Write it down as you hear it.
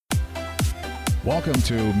Welcome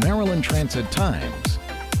to Maryland Transit Times,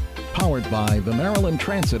 powered by the Maryland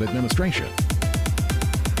Transit Administration.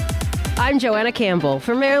 I'm Joanna Campbell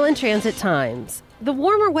for Maryland Transit Times. The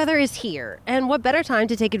warmer weather is here, and what better time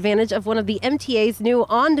to take advantage of one of the MTA's new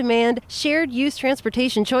on-demand shared-use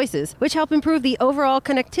transportation choices, which help improve the overall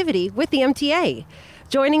connectivity with the MTA.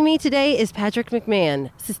 Joining me today is Patrick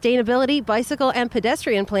McMahon, Sustainability, Bicycle, and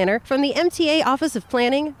Pedestrian Planner from the MTA Office of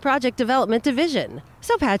Planning, Project Development Division.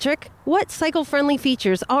 So Patrick, what cycle-friendly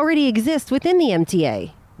features already exist within the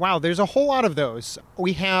MTA? Wow, there's a whole lot of those.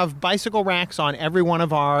 We have bicycle racks on every one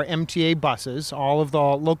of our MTA buses, all of the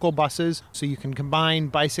local buses, so you can combine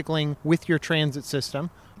bicycling with your transit system.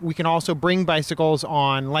 We can also bring bicycles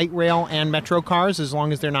on light rail and metro cars as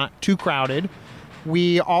long as they're not too crowded.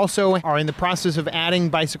 We also are in the process of adding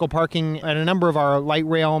bicycle parking at a number of our light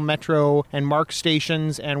rail, metro, and MARC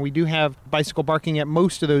stations, and we do have bicycle parking at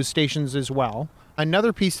most of those stations as well.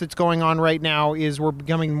 Another piece that's going on right now is we're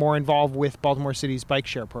becoming more involved with Baltimore City's bike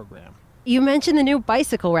share program. You mentioned the new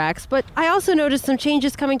bicycle racks, but I also noticed some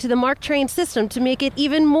changes coming to the MARC train system to make it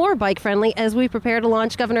even more bike-friendly as we prepare to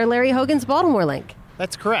launch Governor Larry Hogan's Baltimore Link.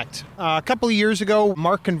 That's correct. A couple of years ago,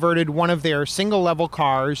 MARC converted one of their single-level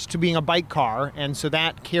cars to being a bike car, and so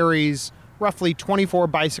that carries roughly 24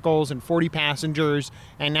 bicycles and 40 passengers,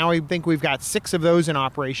 and now I think we've got 6 of those in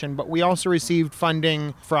operation, but we also received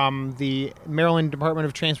funding from the Maryland Department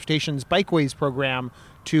of Transportation's Bikeways program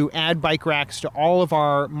to add bike racks to all of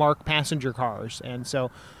our MARC passenger cars, and so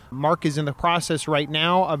MARC is in the process right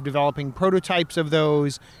now of developing prototypes of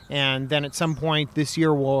those, and then at some point this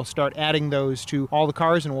year we'll start adding those to all the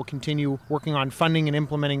cars, and we'll continue working on funding and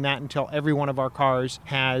implementing that until every one of our cars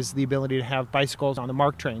has the ability to have bicycles on the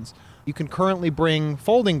MARC trains. You can currently bring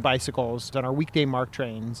folding bicycles on our weekday MARC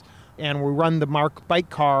trains, and we run the MARC bike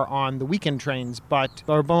car on the weekend trains, but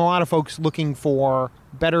there have been a lot of folks looking for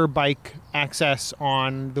better bike access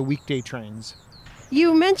on the weekday trains.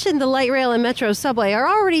 You mentioned the light rail and metro subway are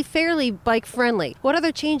already fairly bike-friendly. What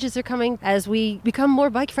other changes are coming as we become more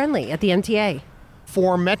bike-friendly at the MTA?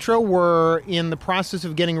 For Metro, we're in the process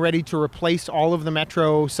of getting ready to replace all of the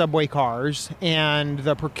Metro subway cars, and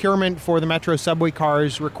the procurement for the Metro subway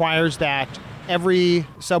cars requires that every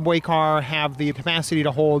subway car have the capacity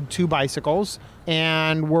to hold 2 bicycles,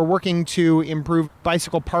 and we're working to improve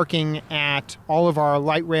bicycle parking at all of our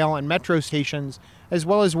light rail and Metro stations, as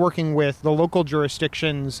well as working with the local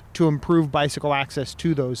jurisdictions to improve bicycle access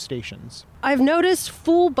to those stations. I've noticed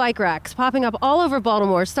full bike racks popping up all over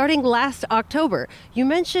Baltimore starting last October. You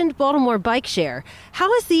mentioned Baltimore Bike Share.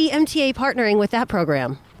 How is the MTA partnering with that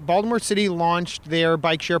program? Baltimore City launched their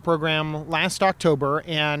bike share program last October,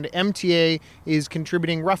 and MTA is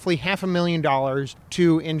contributing roughly $500,000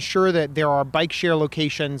 to ensure that there are bike share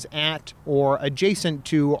locations at or adjacent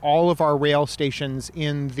to all of our rail stations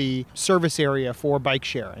in the service area for bike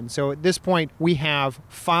share. And so at this point, we have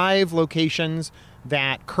 5 locations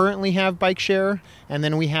that currently have bike share, and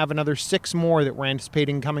then we have another 6 more that we're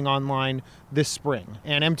anticipating coming online this spring.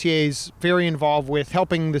 And MTA is very involved with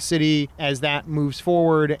helping the city as that moves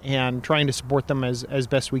forward and trying to support them as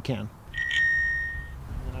best we can.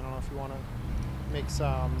 And I don't know if you want to make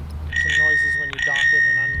some noises when you dock it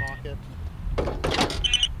and unlock it.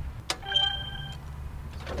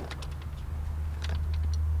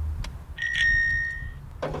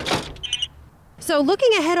 So looking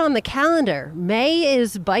ahead on the calendar, May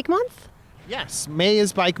is Bike Month? Yes, May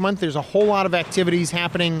is Bike Month. There's a whole lot of activities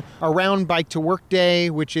happening around Bike to Work Day,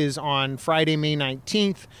 which is on Friday, May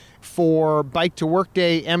 19th. For Bike to Work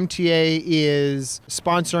Day, MTA is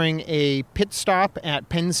sponsoring a pit stop at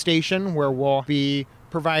Penn Station where we'll be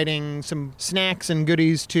providing some snacks and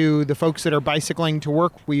goodies to the folks that are bicycling to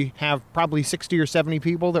work. We have probably 60 or 70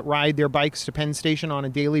 people that ride their bikes to Penn Station on a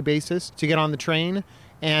daily basis to get on the train.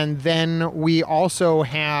 And then we also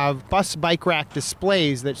have bus bike rack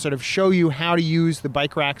displays that sort of show you how to use the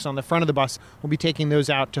bike racks on the front of the bus. We'll be taking those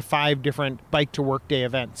out to 5 different Bike to Work Day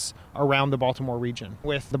events around the Baltimore region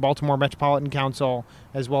with the Baltimore Metropolitan Council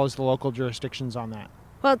as well as the local jurisdictions on that.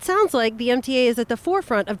 Well, it sounds like the MTA is at the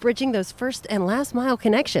forefront of bridging those first and last mile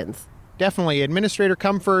connections. Definitely. Administrator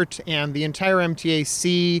comfort and the entire MTA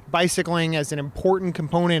see bicycling as an important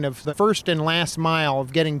component of the first and last mile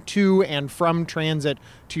of getting to and from transit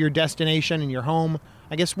to your destination and your home.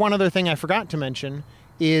 I guess one other thing I forgot to mention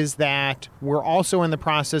is that we're also in the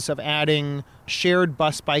process of adding shared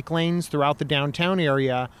bus bike lanes throughout the downtown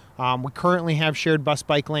area. We currently have shared bus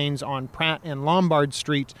bike lanes on Pratt and Lombard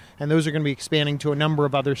Street, and those are going to be expanding to a number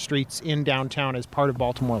of other streets in downtown as part of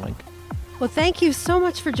Baltimore Link. Well, thank you so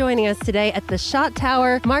much for joining us today at the Shot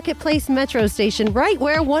Tower Marketplace Metro Station, right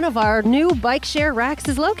where one of our new bike share racks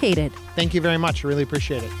is located. Thank you very much. I really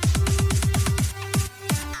appreciate it.